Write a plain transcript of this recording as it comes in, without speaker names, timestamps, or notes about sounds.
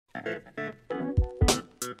Hey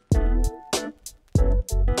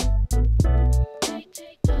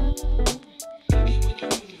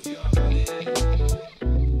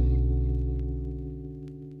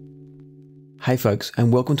folks,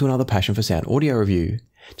 and welcome to another Passion for Sound audio review.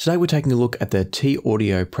 Today we're taking a look at the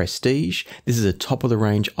THIEAUDIO Prestige. This is a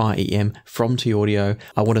top-of-the-range IEM from THIEAUDIO.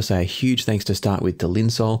 I want to say a huge thanks to start with to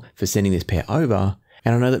Linsol for sending this pair over.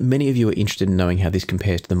 And I know that many of you are interested in knowing how this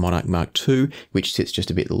compares to the Monarch Mk2, which sits just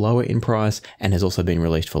a bit lower in price and has also been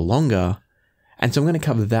released for longer. And so I'm going to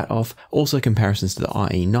cover that off, also comparisons to the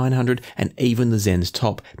IE900 and even the XENNS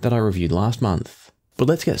top that I reviewed last month. But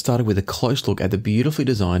let's get started with a close look at the beautifully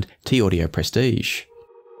designed THIEAUDIO Prestige.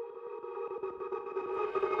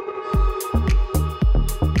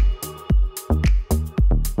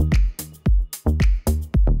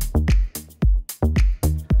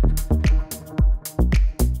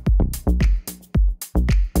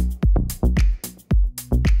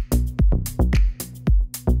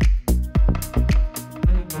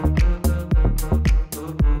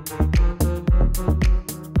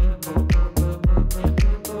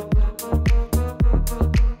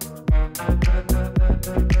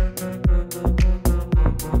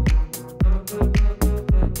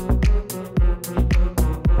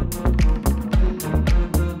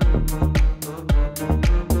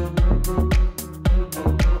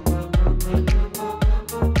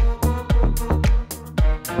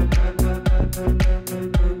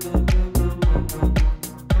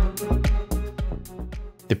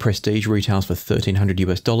 The Prestige retails for $1,300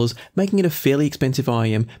 US, making it a fairly expensive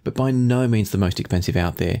IEM, but by no means the most expensive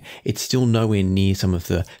out there. It's still nowhere near some of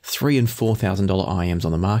the $3,000 and $4,000 IEMs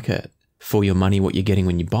on the market. For your money, what you're getting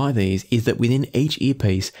when you buy these is that within each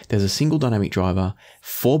earpiece, there's a single dynamic driver,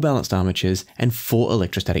 4 balanced armatures, and 4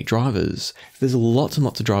 electrostatic drivers. There's lots and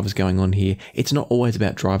lots of drivers going on here. It's not always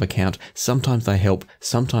about driver count. Sometimes they help,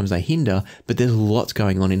 sometimes they hinder, but there's lots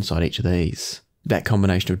going on inside each of these. That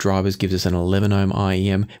combination of drivers gives us an 11 ohm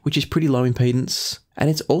IEM, which is pretty low impedance. And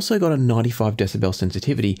it's also got a 95 decibel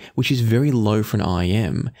sensitivity, which is very low for an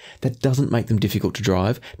IEM. That doesn't make them difficult to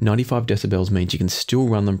drive. 95 decibels means you can still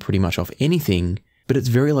run them pretty much off anything, but it's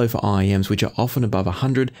very low for IEMs, which are often above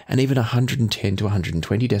 100 and even 110 to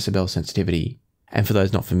 120 decibel sensitivity. And for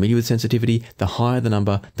those not familiar with sensitivity, the higher the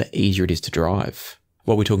number, the easier it is to drive.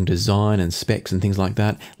 While we're talking design and specs and things like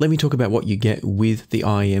that, let me talk about what you get with the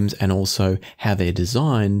IEMs and also how they're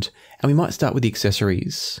designed. And we might start with the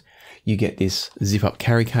accessories. You get this zip-up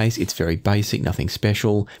carry case. It's very basic, nothing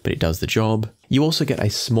special, but it does the job. You also get a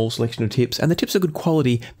small selection of tips, and the tips are good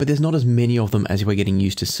quality, but there's not as many of them as we're getting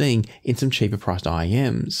used to seeing in some cheaper priced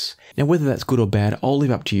IEMs. Now, whether that's good or bad, I'll leave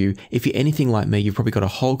up to you. If you're anything like me, you've probably got a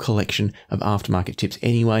whole collection of aftermarket tips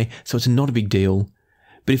anyway, so it's not a big deal.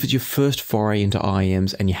 But if it's your first foray into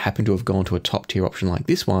IEMs and you happen to have gone to a top tier option like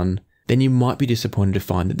this one, then you might be disappointed to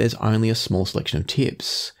find that there's only a small selection of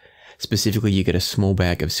tips. Specifically, you get a small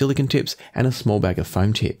bag of silicone tips and a small bag of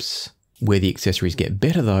foam tips. Where the accessories get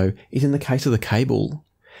better though is in the case of the cable.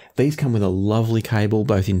 These come with a lovely cable,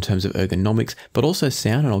 both in terms of ergonomics, but also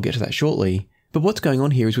sound, and I'll get to that shortly. But what's going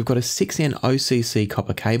on here is we've got a 6N OCC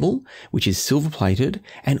copper cable, which is silver plated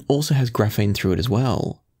and also has graphene through it as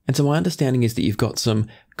well. And so my understanding is that you've got some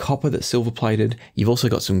copper that's silver plated, you've also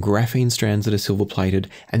got some graphene strands that are silver plated,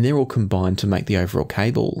 and they're all combined to make the overall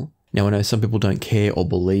cable. Now I know some people don't care or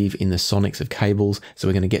believe in the sonics of cables, so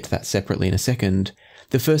we're going to get to that separately in a second.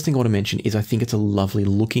 The first thing I want to mention is I think it's a lovely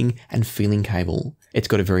looking and feeling cable. It's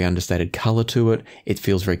got a very understated colour to it, it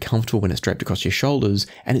feels very comfortable when it's draped across your shoulders,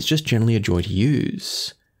 and it's just generally a joy to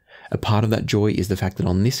use. A part of that joy is the fact that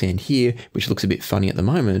on this end here, which looks a bit funny at the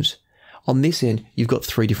moment, on this end, you've got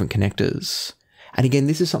 3 different connectors. And again,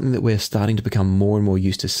 this is something that we're starting to become more and more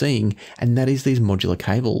used to seeing, and that is these modular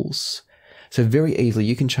cables. So very easily,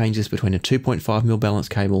 you can change this between a 2.5mm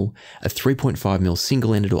balanced cable, a 3.5mm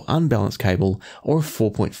single-ended or unbalanced cable, or a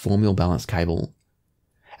 4.4mm balanced cable.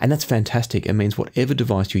 And that's fantastic. It means whatever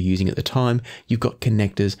device you're using at the time, you've got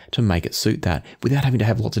connectors to make it suit that, without having to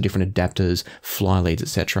have lots of different adapters, fly leads,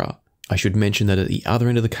 etc. I should mention that at the other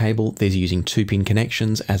end of the cable, there's using 2-pin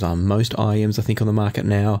connections, as are most IEMs I think on the market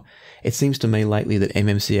now. It seems to me lately that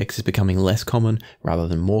MMCX is becoming less common rather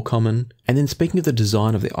than more common. And then speaking of the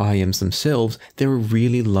design of the IEMs themselves, they're a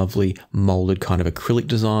really lovely molded kind of acrylic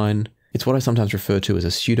design. It's what I sometimes refer to as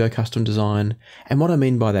a pseudo custom design. And what I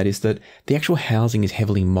mean by that is that the actual housing is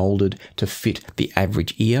heavily molded to fit the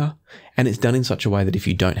average ear. And it's done in such a way that if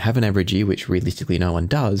you don't have an average ear, which realistically no one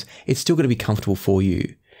does, it's still going to be comfortable for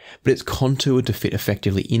you. But it's contoured to fit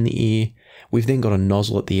effectively in the ear. We've then got a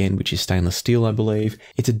nozzle at the end, which is stainless steel, I believe.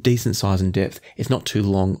 It's a decent size and depth. It's not too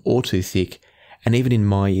long or too thick. and even in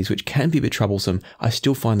my ears, which can be a bit troublesome, I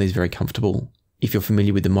still find these very comfortable. If you're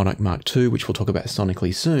familiar with the Monarch Mk2, which we'll talk about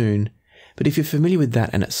sonically soon, but if you're familiar with that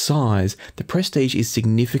and its size, the Prestige is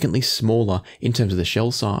significantly smaller in terms of the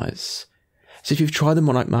shell size. So if you've tried the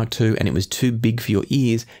Monarch Mk2 and it was too big for your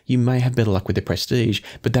ears, you may have better luck with the Prestige,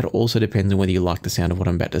 but that also depends on whether you like the sound of what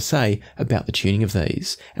I'm about to say about the tuning of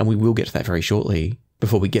these, and we will get to that very shortly.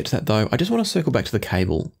 Before we get to that though, I just want to circle back to the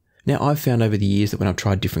cable. Now, I've found over the years that when I've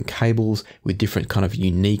tried different cables with different kind of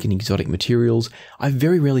unique and exotic materials, I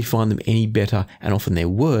very rarely find them any better, and often they're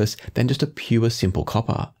worse, than just a pure simple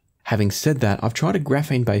copper. Having said that, I've tried a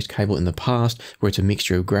graphene-based cable in the past where it's a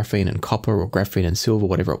mixture of graphene and copper or graphene and silver,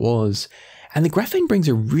 whatever it was, and the graphene brings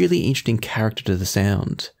a really interesting character to the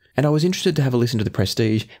sound. And I was interested to have a listen to the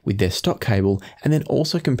Prestige with their stock cable and then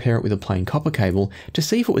also compare it with a plain copper cable to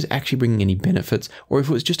see if it was actually bringing any benefits or if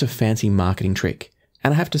it was just a fancy marketing trick.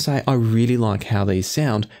 And I have to say, I really like how these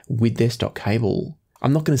sound with their stock cable.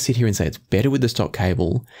 I'm not going to sit here and say it's better with the stock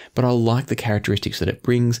cable, but I like the characteristics that it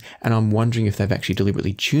brings, and I'm wondering if they've actually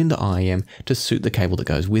deliberately tuned the IEM to suit the cable that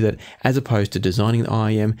goes with it, as opposed to designing the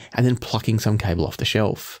IEM and then plucking some cable off the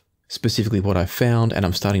shelf. Specifically what I found, and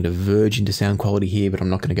I'm starting to verge into sound quality here, but I'm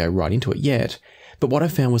not going to go right into it yet, but what I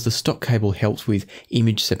found was the stock cable helps with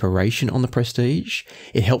image separation on the Prestige.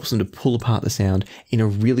 It helps them to pull apart the sound in a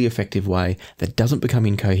really effective way that doesn't become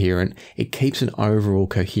incoherent. It keeps an overall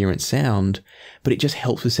coherent sound, but it just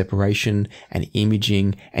helps with separation and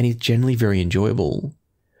imaging and is generally very enjoyable.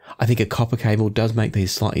 I think a copper cable does make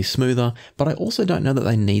these slightly smoother, but I also don't know that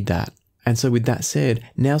they need that. And so with that said,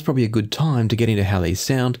 now's probably a good time to get into how these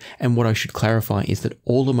sound, and what I should clarify is that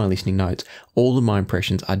all of my listening notes, all of my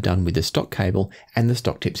impressions are done with the stock cable and the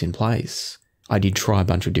stock tips in place. I did try a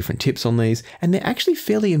bunch of different tips on these, and they're actually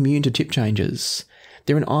fairly immune to tip changes.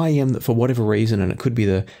 They're an IEM that for whatever reason, and it could be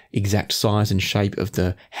the exact size and shape of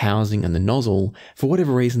the housing and the nozzle, for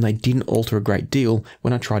whatever reason they didn't alter a great deal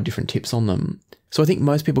when I tried different tips on them. So I think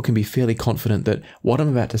most people can be fairly confident that what I'm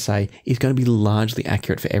about to say is going to be largely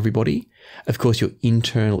accurate for everybody. Of course, your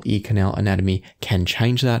internal ear canal anatomy can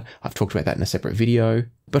change that. I've talked about that in a separate video.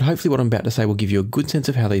 But hopefully what I'm about to say will give you a good sense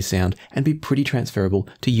of how these sound and be pretty transferable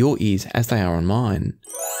to your ears as they are on mine.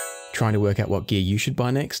 Trying to work out what gear you should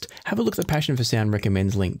buy next? Have a look at the Passion for Sound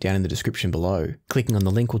Recommends link down in the description below. Clicking on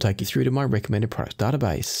the link will take you through to my recommended product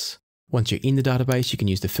database. Once you're in the database, you can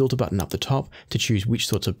use the filter button up the top to choose which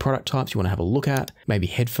sorts of product types you want to have a look at, maybe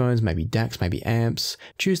headphones, maybe DACs, maybe amps.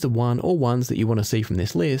 Choose the one or ones that you want to see from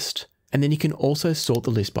this list, and then you can also sort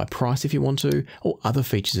the list by price if you want to, or other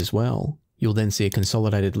features as well. You'll then see a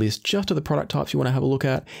consolidated list just of the product types you want to have a look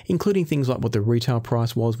at, including things like what the retail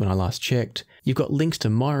price was when I last checked. You've got links to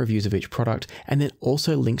my reviews of each product, and then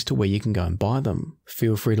also links to where you can go and buy them.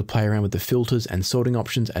 Feel free to play around with the filters and sorting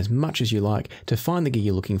options as much as you like to find the gear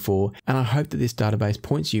you're looking for, and I hope that this database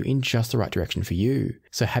points you in just the right direction for you.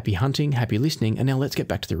 So happy hunting, happy listening, and now let's get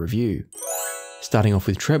back to the review. Starting off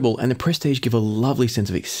with treble, and the Prestige give a lovely sense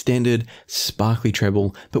of extended, sparkly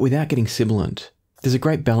treble, but without getting sibilant. There's a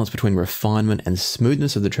great balance between refinement and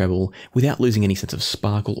smoothness of the treble without losing any sense of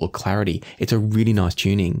sparkle or clarity. It's a really nice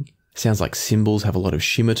tuning. Sounds like cymbals have a lot of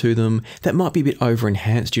shimmer to them. That might be a bit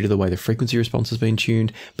over-enhanced due to the way the frequency response has been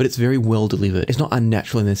tuned, but it's very well delivered. It's not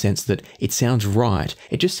unnatural in the sense that it sounds right.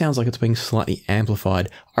 It just sounds like it's being slightly amplified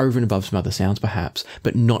over and above some other sounds perhaps,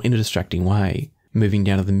 but not in a distracting way. Moving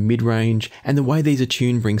down to the mid-range, and the way these are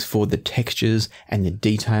tuned brings forward the textures and the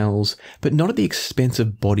details, but not at the expense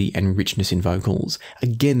of body and richness in vocals.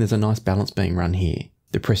 Again, there's a nice balance being run here.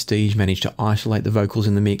 The Prestige managed to isolate the vocals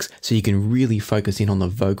in the mix so you can really focus in on the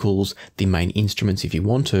vocals, the main instruments if you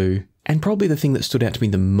want to. And probably the thing that stood out to me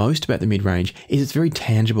the most about the mid-range is it's very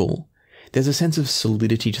tangible. There's a sense of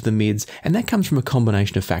solidity to the mids, and that comes from a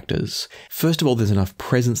combination of factors. First of all, there's enough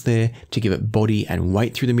presence there to give it body and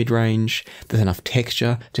weight through the mid-range. There's enough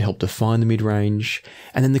texture to help define the mid-range.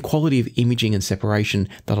 And then the quality of imaging and separation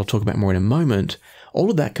that I'll talk about more in a moment. All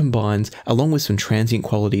of that combines, along with some transient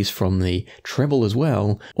qualities from the treble as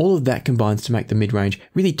well, all of that combines to make the mid-range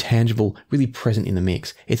really tangible, really present in the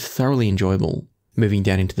mix. It's thoroughly enjoyable. Moving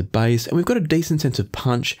down into the bass, and we've got a decent sense of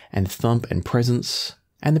punch and thump and presence.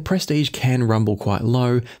 And the Prestige can rumble quite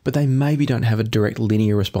low, but they maybe don't have a direct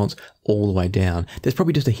linear response all the way down. There's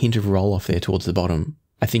probably just a hint of roll off there towards the bottom.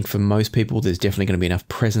 I think for most people there's definitely going to be enough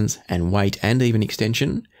presence and weight and even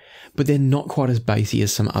extension, but they're not quite as bassy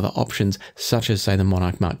as some other options, such as say the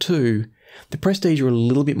Monarch Mk2. The Prestige are a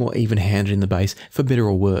little bit more even-handed in the bass, for better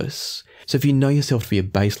or worse. So if you know yourself to be a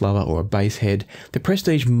bass lover or a bass head, the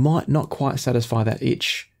Prestige might not quite satisfy that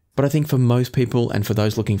itch. But I think for most people, and for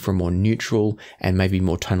those looking for a more neutral and maybe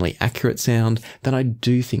more tonally accurate sound, then I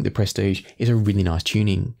do think the Prestige is a really nice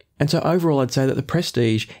tuning. And so overall, I'd say that the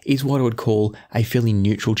Prestige is what I would call a fairly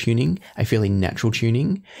neutral tuning, a fairly natural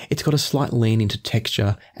tuning. It's got a slight lean into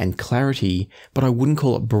texture and clarity, but I wouldn't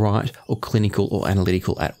call it bright or clinical or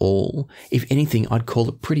analytical at all. If anything, I'd call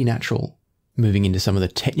it pretty natural. Moving into some of the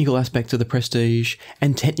technical aspects of the Prestige,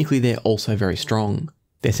 and technically they're also very strong.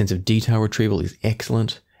 Their sense of detail retrieval is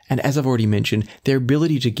excellent. And as I've already mentioned, their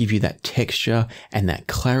ability to give you that texture and that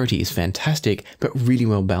clarity is fantastic, but really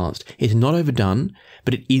well balanced. It's not overdone,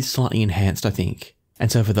 but it is slightly enhanced, I think.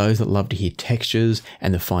 And so for those that love to hear textures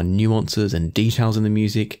and the fine nuances and details in the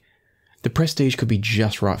music, the Prestige could be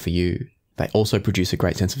just right for you. They also produce a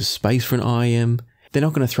great sense of space for an IEM. They're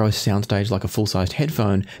not going to throw a soundstage like a full-sized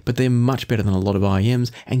headphone, but they're much better than a lot of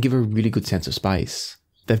IEMs and give a really good sense of space.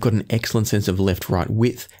 They've got an excellent sense of left-right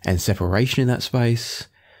width and separation in that space.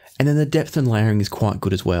 And then the depth and layering is quite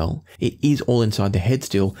good as well. It is all inside the head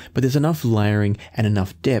still, but there's enough layering and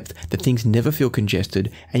enough depth that things never feel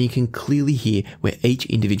congested, and you can clearly hear where each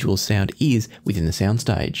individual sound is within the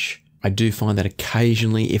soundstage. I do find that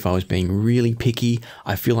occasionally, if I was being really picky,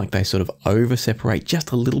 I feel like they sort of over-separate just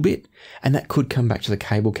a little bit, and that could come back to the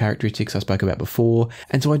cable characteristics I spoke about before,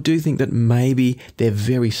 and so I do think that maybe they're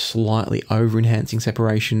very slightly over-enhancing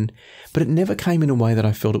separation, but it never came in a way that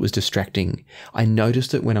I felt it was distracting. I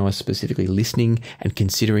noticed it when I was specifically listening and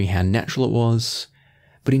considering how natural it was,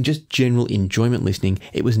 but in just general enjoyment listening,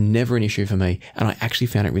 it was never an issue for me, and I actually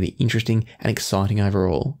found it really interesting and exciting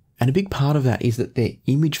overall. And a big part of that is that their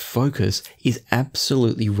image focus is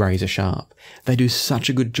absolutely razor sharp. They do such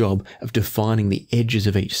a good job of defining the edges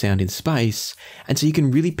of each sound in space, and so you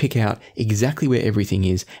can really pick out exactly where everything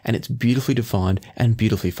is, and it's beautifully defined and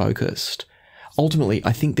beautifully focused. Ultimately,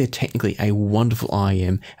 I think they're technically a wonderful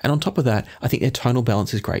IEM, and on top of that, I think their tonal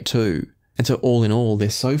balance is great too. And so all in all,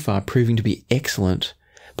 they're so far proving to be excellent.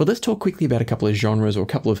 But let's talk quickly about a couple of genres or a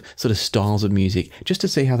couple of sort of styles of music, just to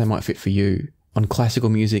see how they might fit for you. On classical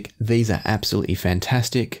music, these are absolutely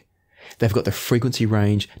fantastic. They've got the frequency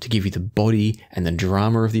range to give you the body and the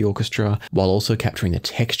drama of the orchestra, while also capturing the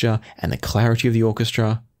texture and the clarity of the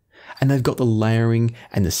orchestra. And they've got the layering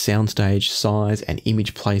and the soundstage size and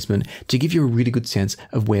image placement to give you a really good sense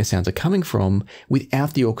of where sounds are coming from,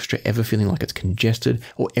 without the orchestra ever feeling like it's congested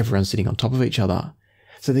or everyone sitting on top of each other.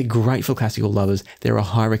 So they're great for classical lovers. They're a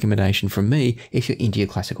high recommendation from me if you're into your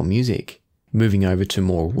classical music. Moving over to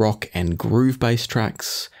more rock and groove-based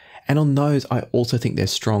tracks. And on those, I also think they're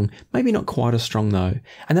strong, maybe not quite as strong though.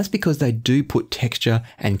 And that's because they do put texture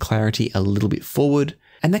and clarity a little bit forward,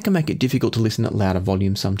 and that can make it difficult to listen at louder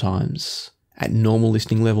volumes sometimes. At normal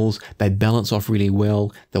listening levels, they balance off really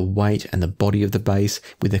well the weight and the body of the bass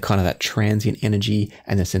with the kind of that transient energy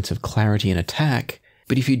and the sense of clarity and attack.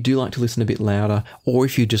 But if you do like to listen a bit louder, or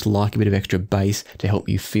if you just like a bit of extra bass to help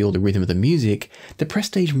you feel the rhythm of the music, the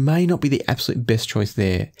Prestige may not be the absolute best choice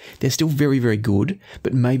there. They're still very, very good,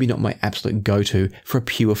 but maybe not my absolute go-to for a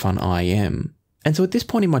pure fun IEM. And so at this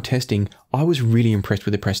point in my testing, I was really impressed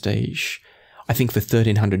with the Prestige. I think for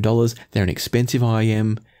 $1,300, they're an expensive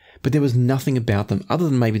IEM, but there was nothing about them other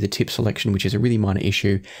than maybe the tip selection, which is a really minor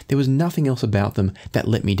issue. There was nothing else about them that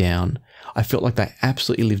let me down. I felt like they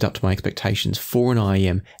absolutely lived up to my expectations for an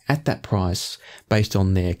IEM at that price, based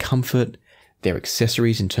on their comfort, their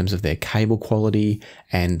accessories in terms of their cable quality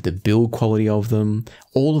and the build quality of them.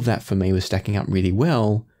 All of that for me was stacking up really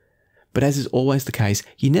well. But as is always the case,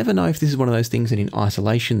 you never know if this is one of those things that in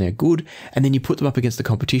isolation they're good, and then you put them up against the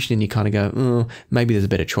competition and you kind of go, oh, maybe there's a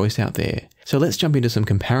better choice out there. So let's jump into some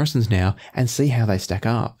comparisons now and see how they stack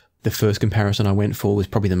up. The first comparison I went for was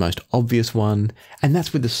probably the most obvious one, and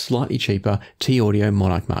that's with the slightly cheaper THIEAUDIO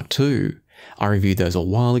Monarch Mk2. I reviewed those a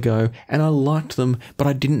while ago, and I liked them, but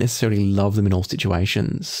I didn't necessarily love them in all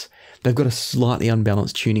situations. They've got a slightly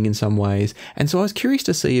unbalanced tuning in some ways, and so I was curious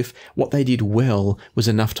to see if what they did well was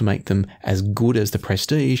enough to make them as good as the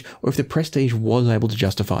Prestige, or if the Prestige was able to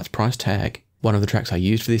justify its price tag. One of the tracks I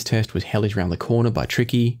used for this test was Hell Is Round the Corner by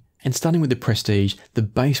Tricky, and starting with the Prestige, the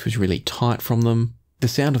bass was really tight from them. The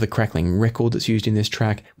sound of the crackling record that's used in this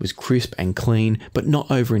track was crisp and clean, but not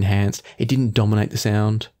over-enhanced. It didn't dominate the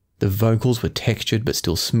sound. The vocals were textured but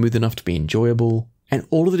still smooth enough to be enjoyable. And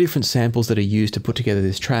all of the different samples that are used to put together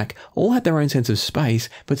this track all had their own sense of space,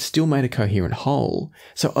 but still made a coherent whole.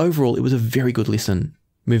 So overall, it was a very good listen.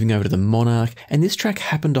 Moving over to the Monarch, and this track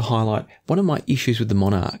happened to highlight one of my issues with the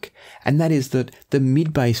Monarch, and that is that the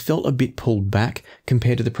mid-bass felt a bit pulled back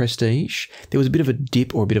compared to the Prestige. There was a bit of a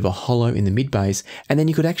dip or a bit of a hollow in the mid-bass, and then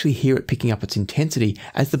you could actually hear it picking up its intensity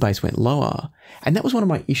as the bass went lower. And that was one of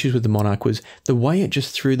my issues with the Monarch, was the way it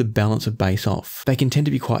just threw the balance of bass off. They can tend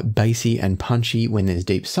to be quite bassy and punchy when there's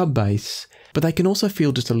deep sub-bass, but they can also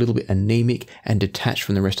feel just a little bit anemic and detached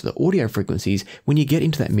from the rest of the audio frequencies when you get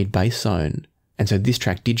into that mid-bass zone. And so this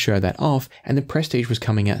track did show that off, and the Prestige was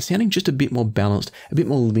coming out sounding just a bit more balanced, a bit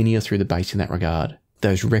more linear through the bass in that regard.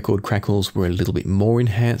 Those record crackles were a little bit more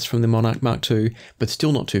enhanced from the Monarch Mk2, but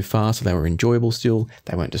still not too far, so they were enjoyable still,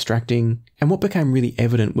 they weren't distracting. And what became really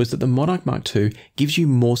evident was that the Monarch Mk2 gives you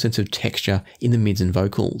more sense of texture in the mids and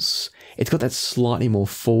vocals. It's got that slightly more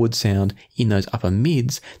forward sound in those upper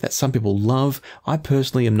mids that some people love. I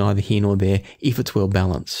personally am neither here nor there if it's well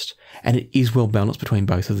balanced. And it is well balanced between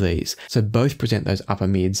both of these. So both present those upper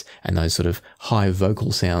mids and those sort of high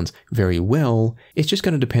vocal sounds very well. It's just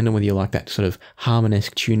going to depend on whether you like that sort of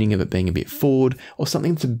harmonesque tuning of it being a bit forward or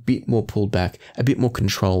something that's a bit more pulled back, a bit more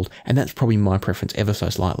controlled, and that's probably my preference ever so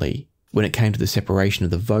slightly. When it came to the separation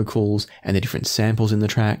of the vocals and the different samples in the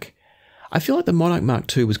track, I feel like the Monarch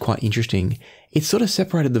Mk2 was quite interesting. It sort of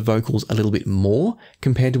separated the vocals a little bit more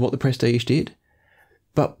compared to what the Prestige did.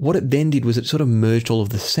 But what it then did was it sort of merged all of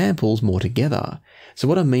the samples more together. So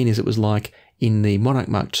what I mean is it was like in the Monarch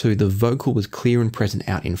Mk2, the vocal was clear and present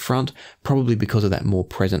out in front, probably because of that more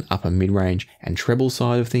present upper mid-range and treble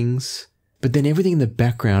side of things. But then everything in the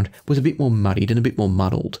background was a bit more muddied and a bit more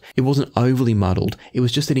muddled. It wasn't overly muddled, it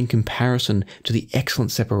was just that in comparison to the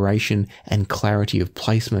excellent separation and clarity of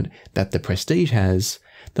placement that the Prestige has,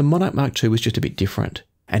 the Monarch Mk2 was just a bit different.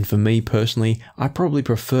 And for me personally, I probably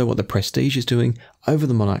prefer what the Prestige is doing over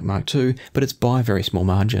the Monarch Mk2, but it's by a very small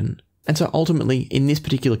margin. And so ultimately, in this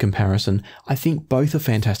particular comparison, I think both are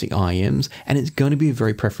fantastic IEMs, and it's going to be a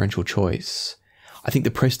very preferential choice. I think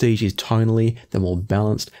the Prestige is tonally the more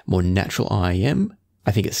balanced, more natural IEM.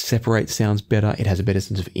 I think it separates sounds better, it has a better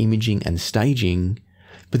sense of imaging and staging.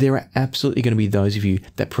 But there are absolutely going to be those of you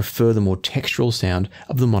that prefer the more textural sound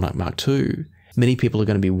of the Monarch Mk2. Many people are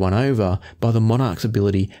going to be won over by the Monarch's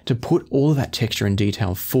ability to put all of that texture and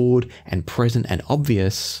detail forward and present and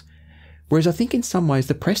obvious, whereas I think in some ways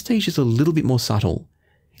the Prestige is a little bit more subtle.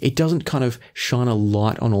 It doesn't kind of shine a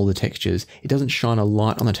light on all the textures, it doesn't shine a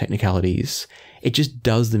light on the technicalities, it just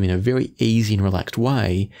does them in a very easy and relaxed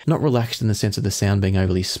way, not relaxed in the sense of the sound being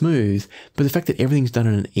overly smooth, but the fact that everything's done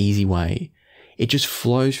in an easy way. It just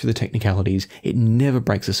flows through the technicalities, it never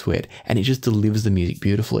breaks a sweat, and it just delivers the music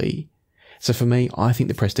beautifully. So for me, I think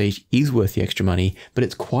the Prestige is worth the extra money, but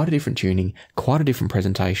it's quite a different tuning, quite a different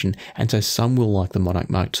presentation, and so some will like the Monarch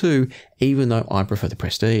Mk2, even though I prefer the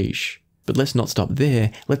Prestige. But let's not stop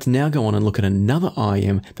there, let's now go on and look at another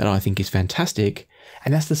IEM that I think is fantastic,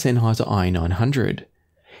 and that's the Sennheiser IE900.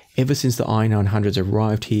 Ever since the IE900s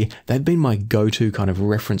arrived here, they've been my go-to kind of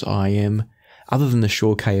reference IEM. Other than the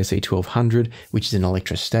Shure KSE-1200, which is an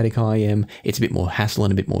electrostatic IEM, it's a bit more hassle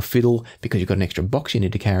and a bit more fiddle because you've got an extra box you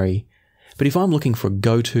need to carry. But if I'm looking for a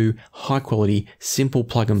go-to, high-quality, simple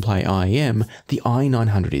plug-and-play IEM, the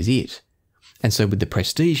IE900 is it. And so with the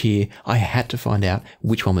Prestige here, I had to find out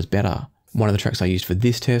which one was better. One of the tracks I used for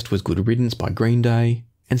this test was Good Riddance by Green Day.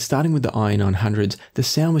 And starting with the IE900s, the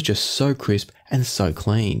sound was just so crisp and so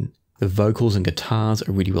clean. The vocals and guitars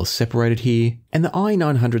are really well separated here. And the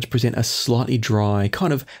IE900s present a slightly dry,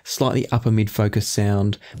 kind of slightly upper mid-focused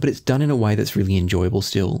sound, but it's done in a way that's really enjoyable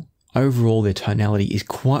still. Overall, their tonality is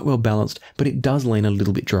quite well balanced, but it does lean a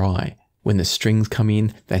little bit dry. When the strings come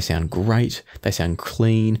in, they sound great, they sound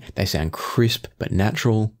clean, they sound crisp but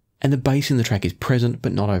natural, and the bass in the track is present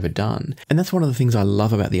but not overdone. And that's one of the things I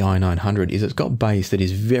love about the IE900 is it's got bass that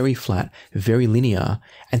is very flat, very linear,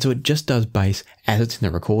 and so it just does bass as it's in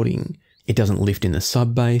the recording. It doesn't lift in the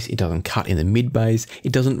sub bass, it doesn't cut in the mid bass,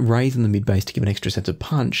 it doesn't raise in the mid bass to give an extra sense of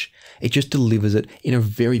punch, it just delivers it in a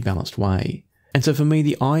very balanced way. And so for me,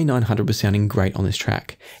 the IE900 was sounding great on this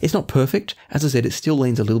track. It's not perfect. As I said, it still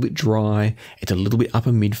leans a little bit dry. It's a little bit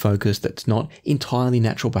upper mid-focus that's not entirely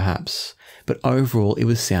natural perhaps. But overall, it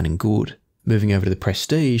was sounding good. Moving over to the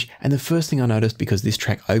Prestige, and the first thing I noticed, because this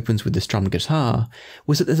track opens with the strummed guitar,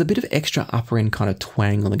 was that there's a bit of extra upper end kind of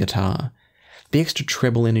twang on the guitar. The extra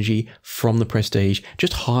treble energy from the Prestige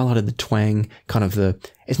just highlighted the twang, kind of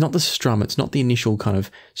it's not the strum, it's not the initial kind of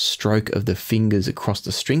stroke of the fingers across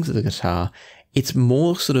the strings of the guitar. It's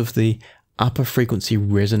more sort of the upper frequency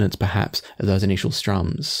resonance perhaps of those initial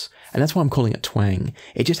strums. And that's why I'm calling it twang.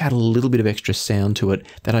 It just had a little bit of extra sound to it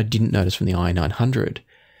that I didn't notice from the IE900.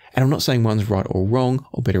 And I'm not saying one's right or wrong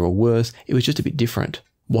or better or worse, it was just a bit different.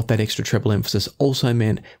 What that extra treble emphasis also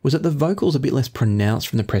meant was that the vocal's a bit less pronounced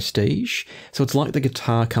from the Prestige, so it's like the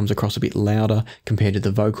guitar comes across a bit louder compared to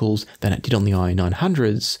the vocals than it did on the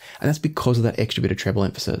IE900s, and that's because of that extra bit of treble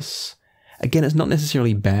emphasis. Again, it's not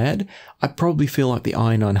necessarily bad. I probably feel like the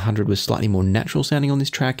IE900 was slightly more natural sounding on this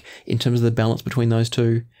track in terms of the balance between those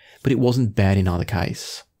two, but it wasn't bad in either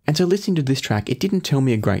case. And so listening to this track, it didn't tell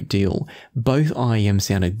me a great deal. Both IEMs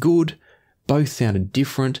sounded good, both sounded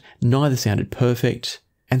different, neither sounded perfect.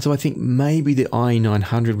 And so I think maybe the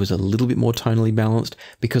IE900 was a little bit more tonally balanced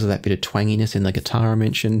because of that bit of twanginess in the guitar I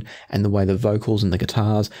mentioned, and the way the vocals and the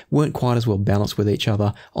guitars weren't quite as well balanced with each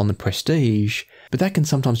other on the Prestige, but that can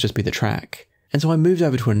sometimes just be the track. And so I moved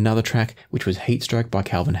over to another track, which was Heatstroke by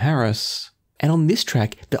Calvin Harris. And on this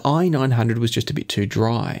track, the IE900 was just a bit too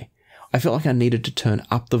dry. I felt like I needed to turn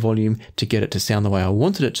up the volume to get it to sound the way I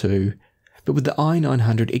wanted it to, but with the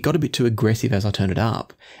IE900, it got a bit too aggressive as I turned it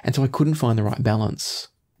up, and so I couldn't find the right balance.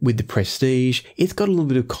 With the Prestige, it's got a little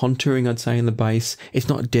bit of contouring, I'd say, in the bass. It's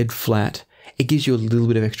not dead flat. It gives you a little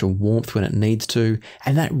bit of extra warmth when it needs to,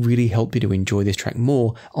 and that really helped me to enjoy this track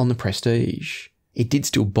more on the Prestige. It did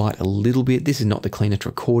still bite a little bit. This is not the cleanest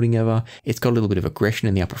recording ever. It's got a little bit of aggression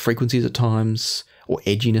in the upper frequencies at times, or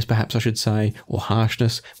edginess perhaps I should say, or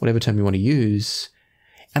harshness, whatever term you want to use.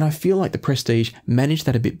 And I feel like the Prestige managed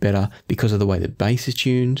that a bit better because of the way the bass is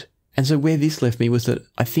tuned. And so where this left me was that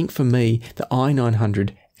I think for me, the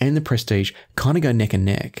IE900 and the Prestige kind of go neck and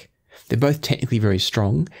neck. They're both technically very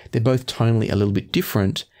strong, they're both tonally a little bit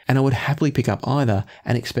different, and I would happily pick up either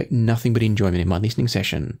and expect nothing but enjoyment in my listening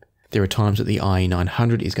session. There are times that the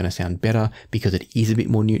IE900 is going to sound better because it is a bit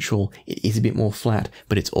more neutral, it is a bit more flat,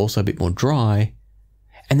 but it's also a bit more dry.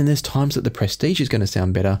 And then there's times that the Prestige is going to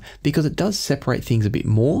sound better because it does separate things a bit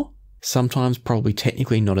more, sometimes probably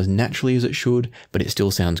technically not as naturally as it should, but it still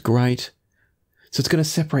sounds great. So it's going to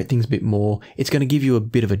separate things a bit more. It's going to give you a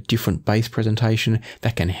bit of a different bass presentation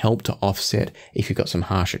that can help to offset if you've got some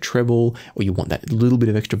harsher treble or you want that little bit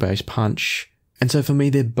of extra bass punch. And so for me,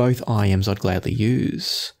 they're both IEMs I'd gladly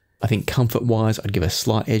use. I think comfort-wise, I'd give a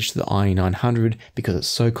slight edge to the IE900 because it's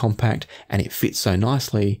so compact and it fits so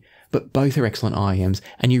nicely, but both are excellent IEMs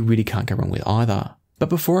and you really can't go wrong with either. But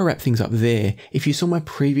before I wrap things up there, if you saw my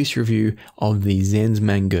previous review of the XENNS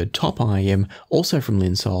Mk2 Top IEM, also from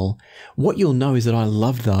Linsol, what you'll know is that I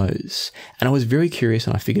loved those. And I was very curious,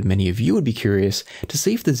 and I figured many of you would be curious, to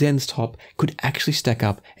see if the XENNS Top could actually stack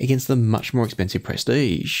up against the much more expensive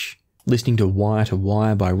Prestige. Listening to Wire to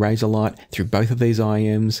Wire by Razorlight through both of these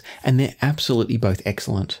IEMs, and they're absolutely both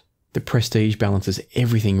excellent. The Prestige balances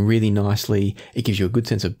everything really nicely, it gives you a good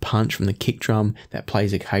sense of punch from the kick drum that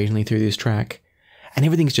plays occasionally through this track. And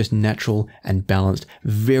everything's just natural and balanced,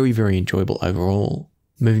 very, very enjoyable overall.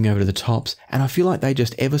 Moving over to the tops, and I feel like they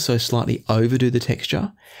just ever so slightly overdo the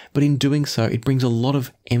texture, but in doing so, it brings a lot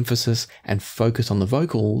of emphasis and focus on the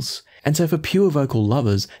vocals, and so for pure vocal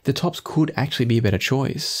lovers, the tops could actually be a better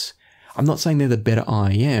choice. I'm not saying they're the better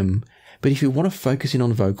IEM, but if you want to focus in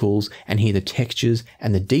on vocals and hear the textures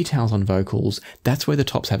and the details on vocals, that's where the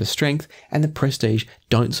tops have a strength, and the Prestige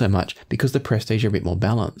don't so much because the Prestige are a bit more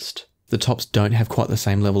balanced. The tops don't have quite the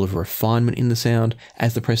same level of refinement in the sound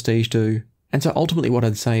as the Prestige do. And so ultimately what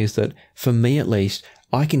I'd say is that, for me at least,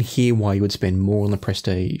 I can hear why you would spend more on the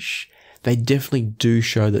Prestige. They definitely do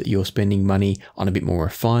show that you're spending money on a bit more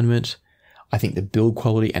refinement. I think the build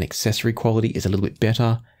quality and accessory quality is a little bit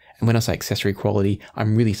better. And when I say accessory quality,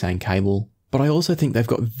 I'm really saying cable. But I also think they've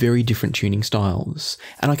got very different tuning styles,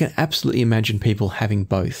 and I can absolutely imagine people having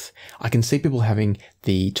both. I can see people having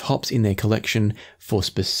the tops in their collection for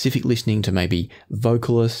specific listening to maybe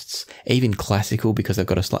vocalists, even classical because they've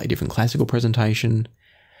got a slightly different classical presentation.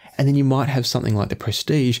 And then you might have something like the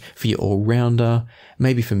Prestige for your all-rounder,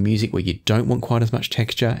 maybe for music where you don't want quite as much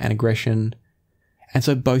texture and aggression. And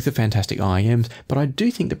so both are fantastic IEMs, but I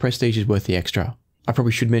do think the Prestige is worth the extra. I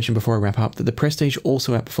probably should mention before I wrap up that the Prestige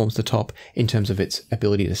also outperforms the top in terms of its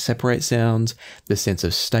ability to separate sounds, the sense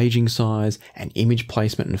of staging size, and image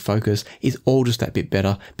placement and focus is all just that bit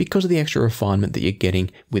better because of the extra refinement that you're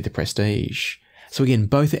getting with the Prestige. So again,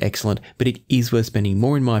 both are excellent, but it is worth spending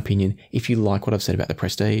more in my opinion if you like what I've said about the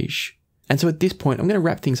Prestige. And so at this point, I'm going to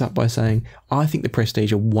wrap things up by saying I think the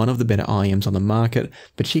Prestige are one of the better IEMs on the market,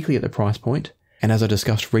 particularly at the price point. And as I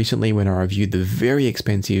discussed recently when I reviewed the very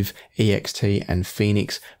expensive EXT and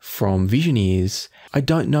Phoenix from Visioneers, I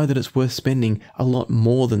don't know that it's worth spending a lot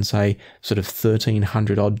more than, say, sort of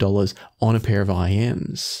 $1,300 odd on a pair of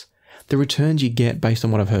IEMs. The returns you get based on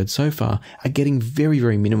what I've heard so far are getting very,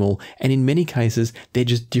 very minimal, and in many cases, they're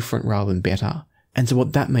just different rather than better. And so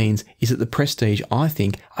what that means is that the Prestige, I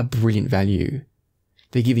think, are brilliant value.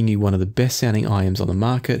 They're giving you one of the best sounding IEMs on the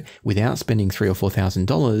market without spending $3,000 or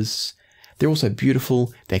 $4,000. They're also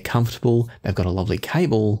beautiful, they're comfortable, they've got a lovely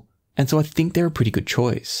cable, and so I think they're a pretty good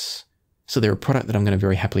choice. So they're a product that I'm going to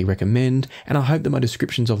very happily recommend, and I hope that my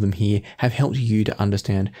descriptions of them here have helped you to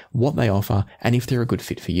understand what they offer and if they're a good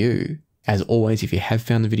fit for you. As always, if you have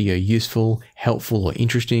found the video useful, helpful, or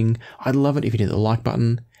interesting, I'd love it if you hit the like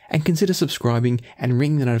button, and consider subscribing and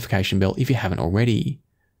ring the notification bell if you haven't already.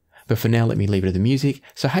 But for now, let me leave it to the music,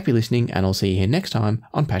 so happy listening, and I'll see you here next time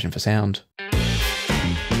on Passion for Sound.